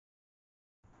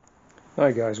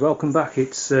Hi guys, welcome back.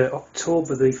 It's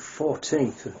October the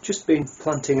 14th. I've just been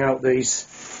planting out these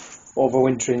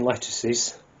overwintering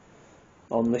lettuces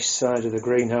on this side of the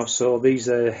greenhouse. So these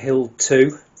are Hill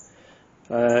 2.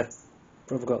 What have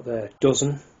I got there? A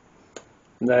dozen.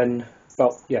 And then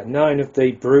about 9 of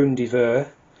the Brune d'Hiver.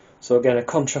 So again, a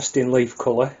contrasting leaf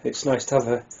colour. It's nice to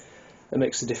have a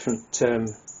mix of different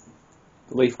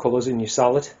leaf colours in your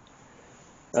salad.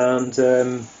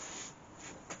 And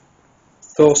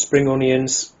those spring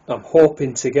onions, I'm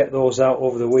hoping to get those out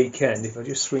over the weekend. If I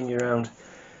just swing you around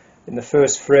in the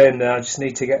first frame there, I just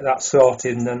need to get that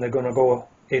sorted, and then they're going to go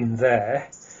in there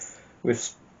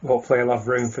with, hopefully I'll have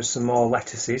room for some more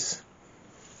lettuces,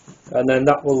 and then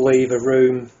that will leave a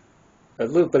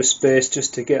little bit of space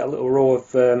just to get a little row of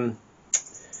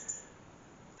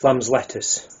Flam's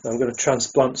lettuce. I'm going to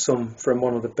transplant some from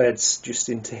one of the beds just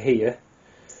into here,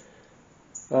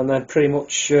 and then pretty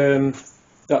much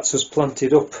that's us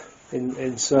planted up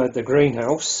inside the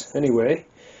greenhouse. Anyway,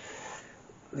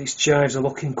 these chives are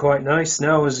looking quite nice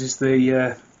now, as is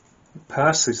the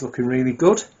parsley's looking really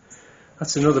good.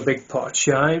 That's another big pot of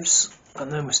chives,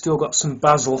 and then we've still got some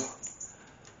basil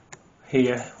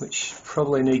here, which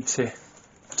probably need to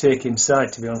take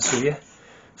inside, to be honest with you.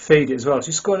 Feed it as well. It's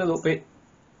just going a little bit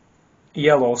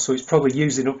yellow, so it's probably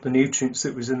using up the nutrients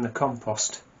that was in the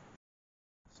compost.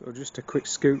 So just a quick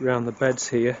scoot around the beds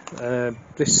here.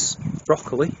 This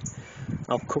broccoli,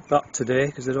 I'll cook that today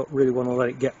because I don't really want to let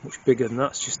it get much bigger than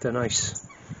that. It's just a nice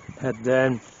head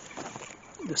there.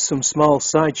 There's some small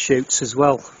side shoots as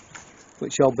well,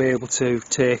 which I'll be able to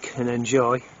take and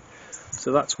enjoy.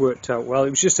 So that's worked out well. It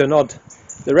was just an odd,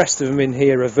 the rest of them in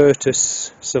here are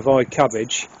Virtus Savoy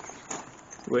cabbage,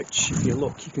 which if you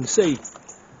look you can see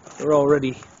they're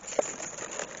already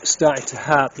starting to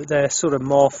harp, but they're sort of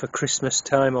more for Christmas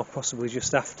time or possibly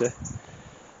just after.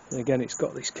 And again, it's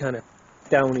got this kind of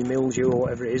downy mildew or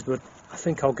whatever it is, but I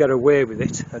think I'll get away with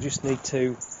it. I just need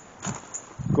to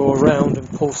go around and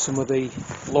pull some of the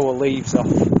lower leaves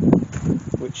off,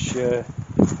 which the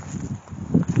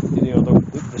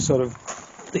sort of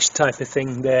this type of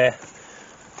thing there,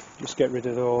 just get rid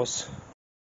of those.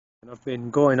 And I've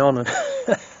been going on and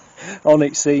on,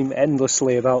 it seemed,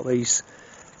 endlessly about these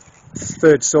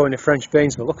third sowing of French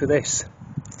beans, but look at this,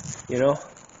 I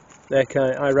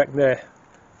reckon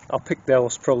I'll pick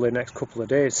those probably the next couple of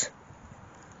days.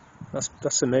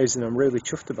 That's amazing. I'm really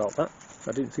chuffed about that.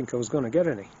 I didn't think I was going to get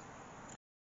any.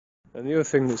 And the other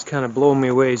thing that's kind of blown me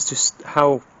away is just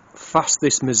how fast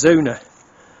this Mizuna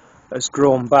has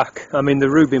grown back. I mean, the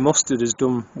ruby mustard has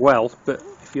done well, but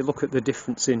if you look at the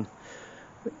difference in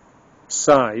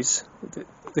size,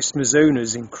 this Mizuna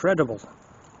is incredible.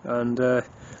 And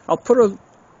I'll put at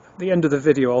the end of the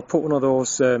video, I'll put one of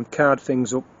those card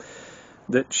things up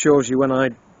that shows you when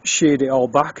I sheared it all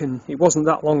back, and it wasn't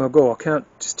that long ago. I can't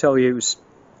just tell you it was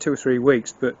 2 or 3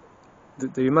 weeks, but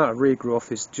the amount of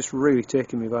regrowth is just really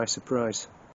taking me by surprise.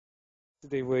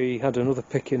 Today we had another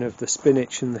picking of the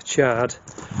spinach and the chard.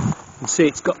 You can see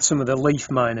it's got some of the leaf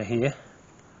miner here,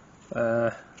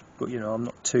 but I'm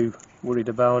not too worried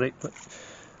about it, but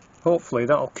hopefully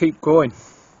that'll keep going.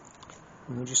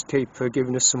 And we'll just keep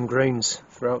giving us some greens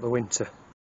throughout the winter.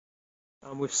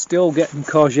 And we're still getting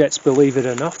courgettes, believe it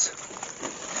or not.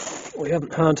 We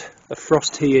haven't had a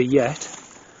frost here yet,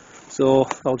 so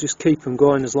I'll just keep them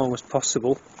going as long as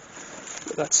possible.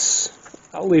 But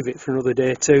I'll leave it for another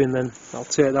day or two, and then I'll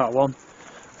take that one.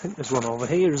 I think there's one over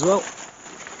here as well.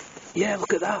 Yeah,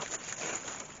 look at that.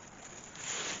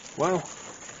 Wow,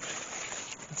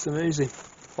 that's amazing.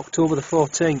 October the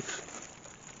 14th.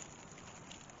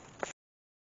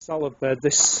 Salad bed,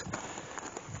 this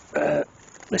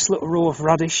little row of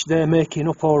radish they're making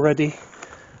up already.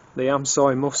 The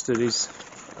Amsoy mustard it's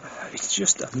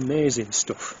just amazing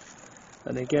stuff.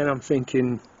 And again, I'm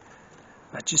thinking,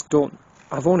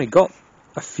 I've only got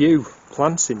a few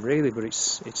plants in really, but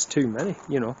it's too many,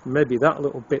 maybe that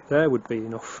little bit there would be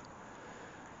enough.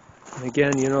 And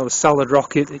again, the salad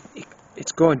rocket,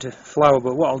 it's going to flower,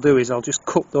 but what I'll do is I'll just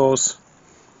cut those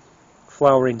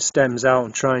flowering stems out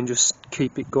and try and just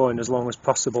keep it going as long as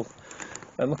possible.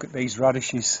 And look at these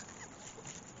radishes.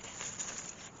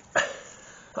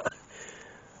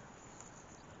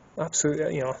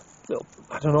 Absolutely, I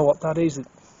don't know what that is,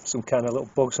 some kind of little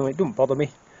bug, something. It doesn't bother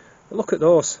me. But look at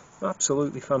those,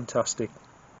 absolutely fantastic.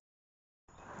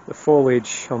 The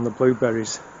foliage on the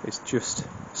blueberries is just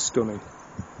stunning,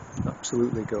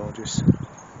 absolutely gorgeous.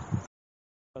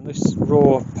 And this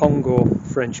row of Pongo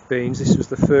French beans, this was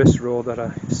the first row that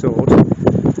I sowed,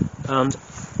 and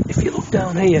if you look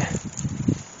down here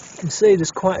you can see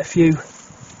there's quite a few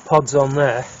pods on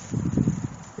there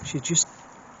which are just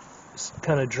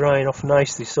kind of drying off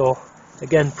nicely, so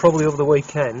again probably over the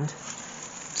weekend.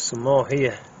 Some more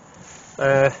here.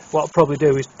 What I'll probably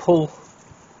do is pull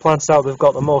plants out that have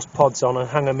got the most pods on and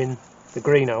hang them in the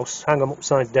greenhouse, hang them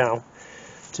upside down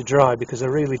to dry, because I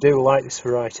really do like this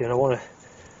variety and I want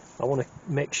to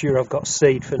make sure I've got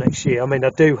seed for next year. I mean, I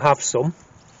do have some,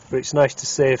 but it's nice to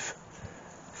save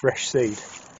fresh seed.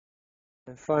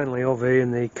 And finally, over here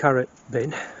in the carrot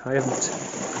bin, I haven't,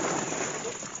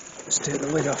 let's take the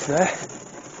lid off there.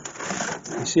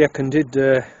 You see I did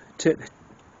take the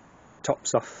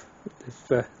tops off.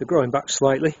 They're growing back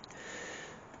slightly.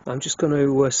 I'm just going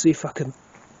to see if I can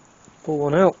pull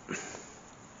one out.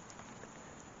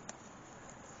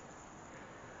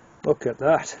 Look at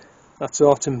that. That's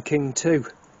Autumn King too.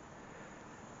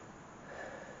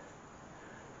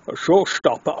 A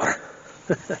showstopper.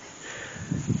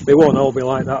 They won't all be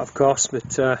like that, of course,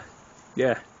 but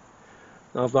yeah,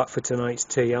 I'll have that for tonight's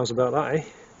tea. How's about that, eh?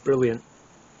 Brilliant.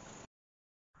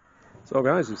 So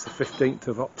guys, it's the 15th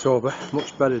of October,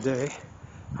 much better day.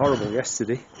 Horrible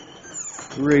yesterday,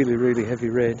 really heavy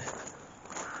rain.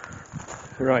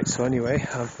 Right, so anyway,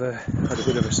 I've had a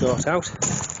bit of a sort out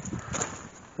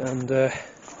and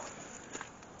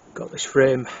got this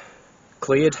frame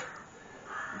cleared,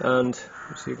 and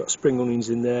so you've got spring onions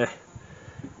in there,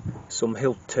 some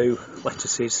Hill 2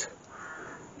 lettuces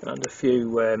and a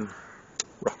few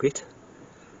rocket,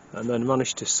 and then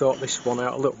managed to sort this one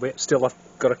out a little bit. Still, I've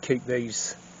got to keep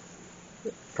these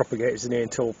propagators in here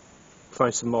until I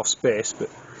find some more space, but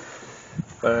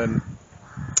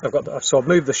so I've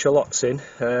moved the shallots in.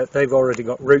 They've already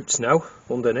got roots now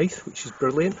underneath, which is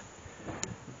brilliant.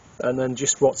 And then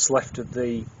just what's left of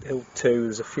the Hill 2,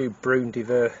 there's a few brune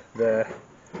divers there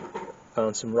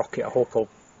and some rocket. I hope I'll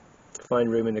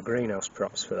find room in the greenhouse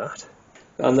perhaps for that.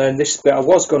 And then this bit, I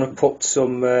was going to put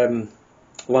some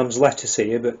lamb's lettuce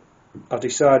here, but I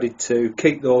decided to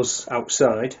keep those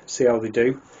outside, see how they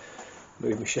do.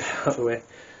 Move my shit out of the way.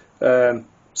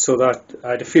 So that I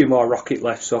had a few more rocket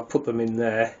left, so I put them in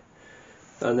there.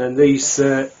 And then these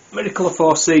Miracle of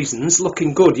Four Seasons,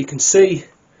 looking good. You can see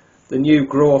the new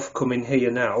growth coming here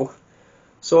now.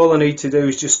 So all I need to do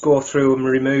is just go through and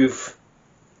remove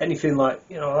anything like,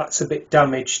 that's a bit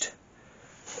damaged.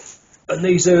 And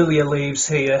these earlier leaves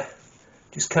here,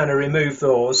 just kind of remove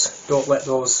those. Don't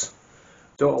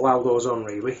allow those on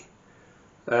really.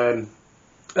 And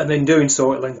in doing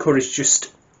so, it'll encourage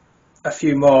just a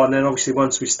few more, and then obviously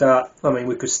once we start,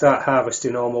 we could start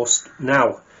harvesting almost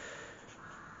now.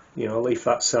 A leaf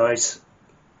that size.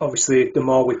 Obviously, the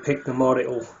more we pick, the more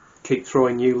it'll keep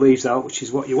throwing new leaves out, which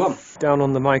is what you want. Down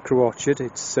on the micro orchard,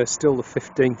 it's still the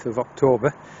 15th of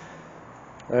October.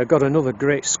 Got another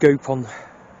great scoop on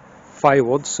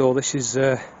firewood. So this is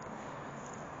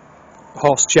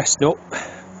horse chestnut.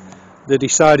 They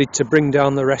decided to bring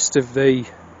down the rest of the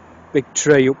big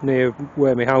tree up near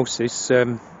where my house is,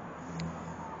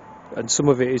 and some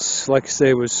of it is, like I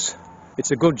say,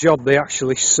 it's a good job they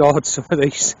actually sawed some of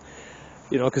these,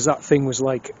 because that thing was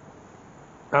like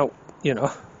out,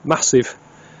 massive.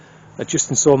 I just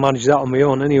and so managed that on my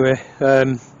own anyway.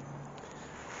 The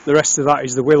rest of that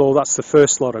is the willow. That's the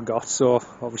first lot I got, so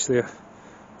obviously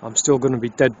I'm still going to be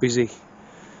dead busy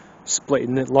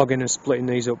logging and splitting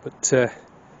these up, but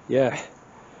yeah,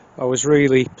 I was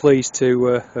really pleased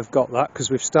to have got that, because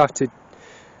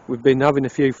we've been having a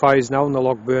few fires now on the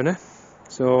log burner,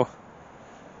 so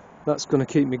that's going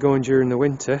to keep me going during the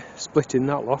winter, splitting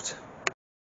that lot.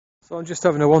 So I'm just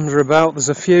having a wander about. There's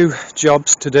a few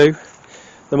jobs to do,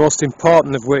 the most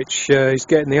important of which is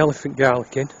getting the elephant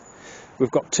garlic in.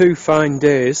 We've got 2 fine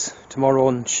days, tomorrow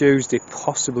and Tuesday,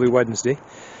 possibly Wednesday,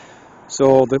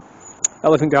 so the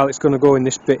elephant garlic's going to go in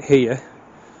this bit here.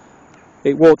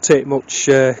 It won't take much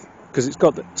because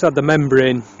it's had the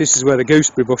membrane. This is where the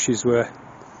gooseberry bushes were,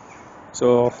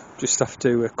 so just have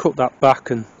to cut that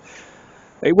back, and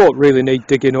it won't really need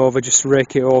digging over, just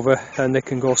rake it over and they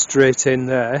can go straight in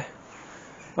there.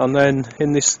 And then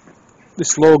in this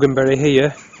loganberry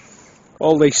here,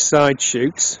 all these side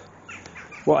shoots,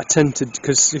 what I tend to,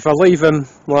 because if I leave them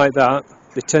like that,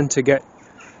 they tend to get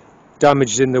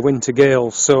damaged in the winter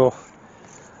gales, so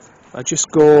I just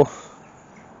go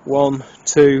 1,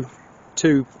 2,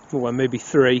 well maybe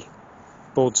 3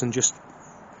 buds and just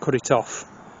cut it off,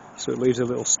 so it leaves a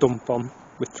little stump on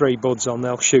with 3 buds on.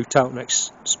 They'll shoot out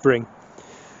next spring,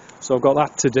 so I've got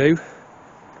that to do.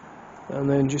 And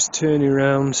then just turning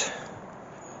around,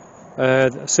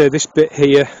 say this bit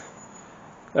here,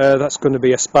 that's going to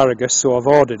be asparagus, so I've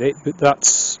ordered it, but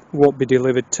that won't be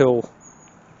delivered till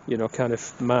kind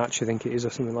of March, I think it is, or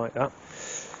something like that.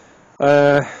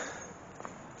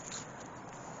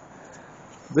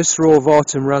 This row of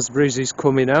autumn raspberries is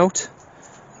coming out,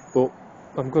 but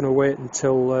I'm going to wait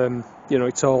until you know,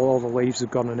 it's all the leaves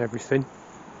have gone and everything,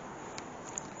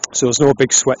 so there's no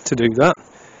big sweat to do that.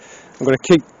 I'm going to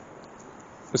keep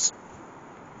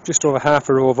just over half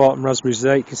a row of autumn raspberries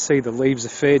there. You can see the leaves are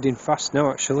fading fast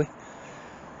now actually,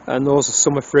 and those are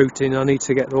summer fruiting. I need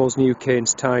to get those new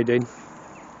canes tied in.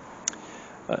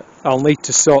 I'll need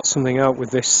to sort something out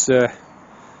with this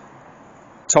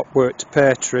top worked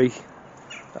pear tree,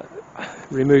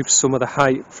 remove some of the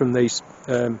height from these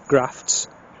grafts.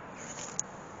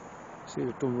 See,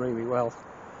 they've done really well,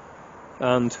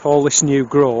 and all this new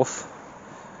growth,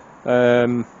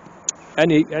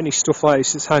 any stuff like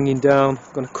this that's hanging down,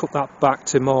 I'm going to cut that back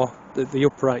to more the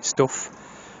upright stuff.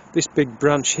 This big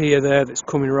branch here there that's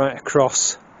coming right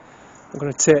across, I'm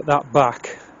going to take that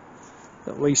back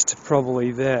at least to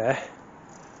probably there,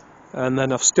 and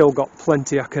then I've still got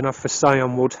plenty I can have for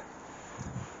scion wood,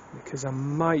 because I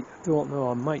might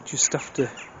just have to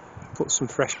put some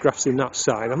fresh grafts in that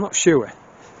side. I'm not sure,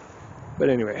 but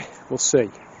anyway, we'll see.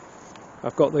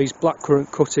 I've got these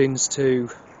blackcurrant cuttings to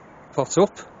pot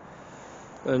up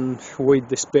and weed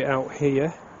this bit out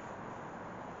here.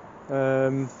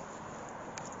 The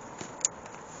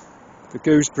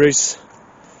gooseberries,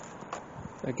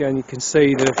 again, you can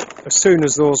see that as soon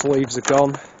as those leaves are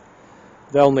gone,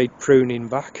 they'll need pruning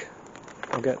back.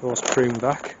 I'll get those pruned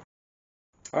back.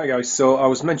 Hi guys, so I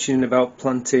was mentioning about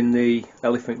planting the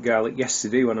elephant garlic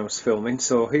yesterday when I was filming,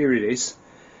 so here it is.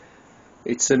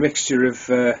 It's a mixture of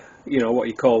you know, what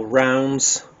you call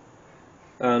rounds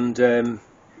and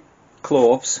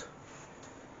cloves,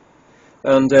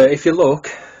 and if you look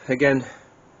again,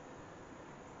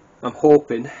 I'm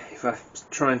hoping if I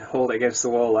try and hold it against the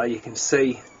wall there, you can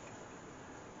see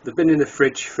they've been in the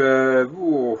fridge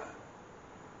for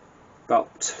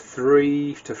about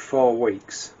 3 to 4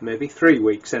 weeks, maybe 3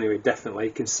 weeks anyway, definitely.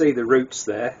 You can see the roots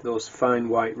there, those fine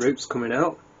white roots coming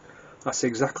out. That's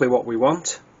exactly what we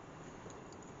want.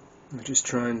 I'll just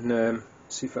try and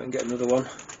see if I can get another one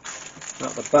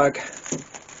out of the bag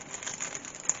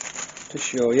to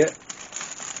show you.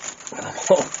 I'm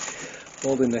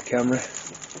holding the camera.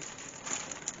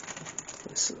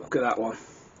 Let's look at that one.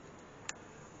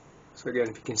 So again,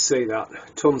 if you can see that,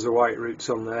 tons of white roots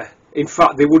on there. In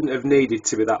fact, they wouldn't have needed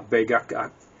to be that big.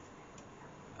 I've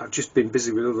just been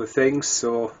busy with other things,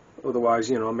 so otherwise,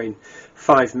 you know, I mean,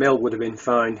 5mm would have been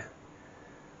fine.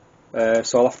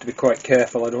 So I'll have to be quite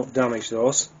careful I don't damage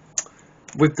those.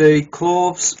 With the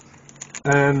cloves,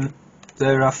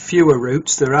 there are fewer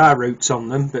roots. There are roots on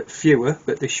them, but fewer,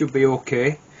 but they should be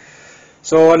okay.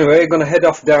 So anyway, I'm going to head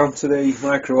off down to the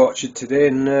micro orchard today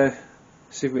and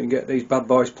see if we can get these bad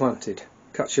boys planted.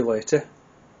 Catch you later.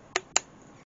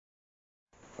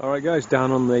 Alright guys,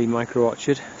 down on the micro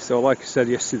orchard. So like I said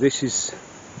yesterday, this is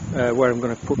where I'm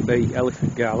going to put the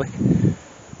elephant garlic.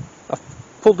 I've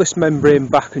pulled this membrane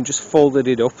back and just folded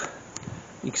it up.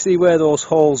 You can see where those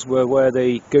holes were, where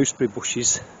the gooseberry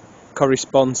bushes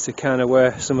corresponds to kind of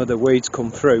where some of the weeds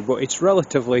come through, but it's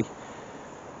relatively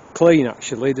clean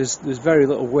actually. There's very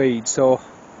little weed, so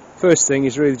first thing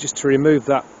is really just to remove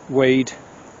that weed,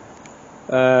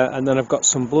 and then I've got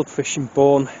some bloodfish and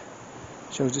bone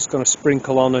which I'm just going to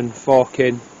sprinkle on and fork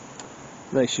in,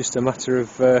 and it's just a matter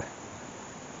of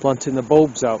planting the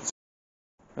bulbs out.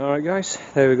 Alright guys,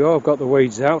 there we go, I've got the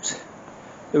weeds out.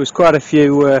 There was quite a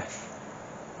few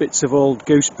bits of old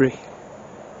gooseberry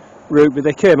root, but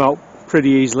they came out pretty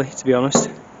easily, to be honest.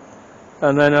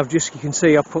 And then you can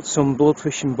see I've put some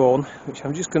bloodfish and bone, which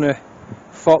I'm just going to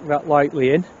fork that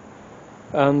lightly in,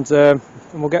 and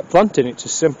we'll get planting. It's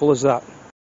as simple as that.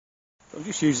 I'm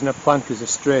just using a plank as a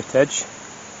straight edge,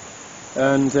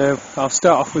 and I'll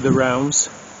start off with the rounds.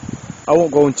 I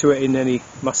won't go into it in any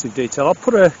massive detail. I'll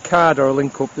put a card or a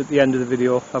link up at the end of the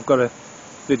video. I've got a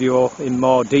video in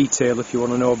more detail if you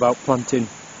want to know about planting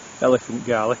elephant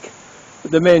garlic.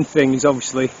 But the main thing is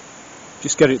obviously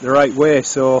just get it the right way.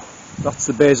 So that's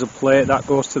the basal plate, that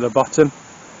goes to the bottom,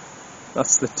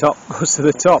 that's the top, goes to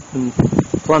the top, and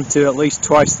plant it at least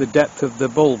twice the depth of the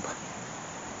bulb,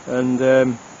 and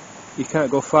you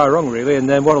can't go far wrong really. And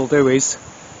then what I'll do is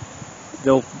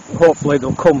hopefully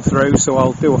they'll come through, so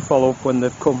I'll do a follow-up when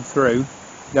they've come through,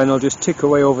 then I'll just tick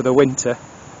away over the winter,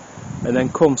 and then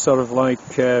come sort of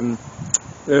like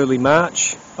early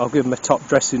March, I'll give them a top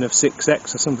dressing of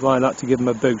 6X or something like that to give them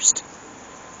a boost,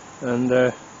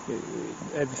 and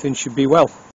everything should be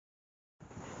well.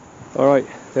 Alright,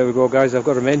 there we go guys, I've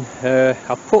got them in.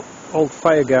 I've put old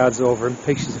fire guards over them,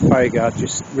 pieces of fire guard,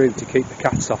 just really to keep the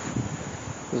cats off.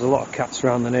 There's a lot of cats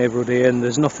around the neighbourhood here, and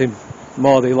there's nothing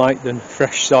more they like than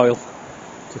fresh soil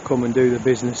to come and do the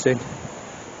business in.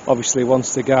 Obviously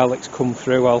once the garlic's come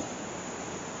through, I'll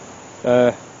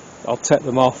I'll take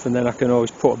them off, and then I can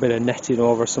always put a bit of netting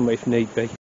over something if need be.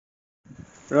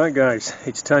 Right guys,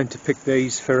 it's time to pick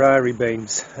these Ferrari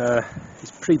beans.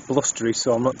 It's pretty blustery,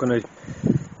 so I'm not going to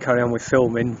carry on with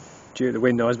filming due to the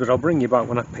wind noise, but I'll bring you back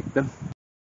when I pick them.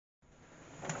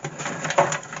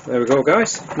 There we go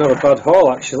guys, not a bad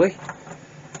haul actually.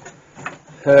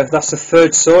 That's a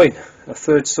third sowing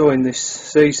this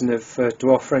season of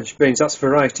dwarf French beans. That's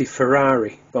variety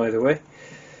Ferrari, by the way.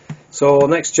 So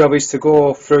next job is to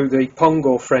go through the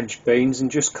Pongo French beans and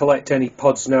just collect any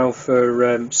pods now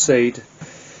for seed.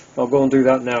 I'll go and do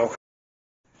that now.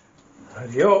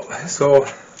 Rightio, so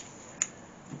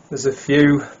there's a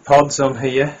few pods on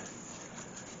here.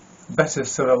 Better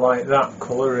sort of like that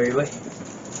colour really.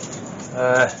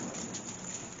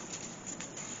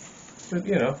 But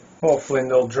you know, hopefully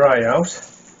they'll dry out.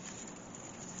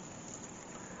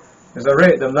 As I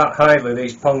rate them that highly,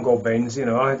 these Pongo beans, you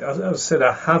know, as I said,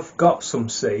 I have got some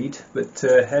seed, but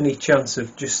any chance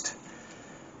of just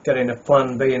getting a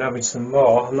plan B and having some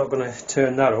more, I'm not going to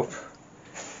turn that up.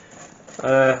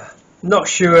 Not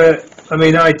sure, I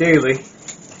mean ideally,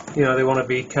 you know, they want to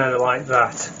be kind of like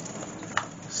that.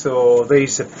 So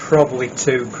these are probably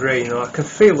too green. I can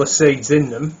feel the seeds in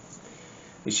them.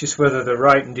 It's just whether they're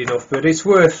ripened enough, but it's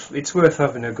worth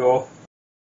having a go.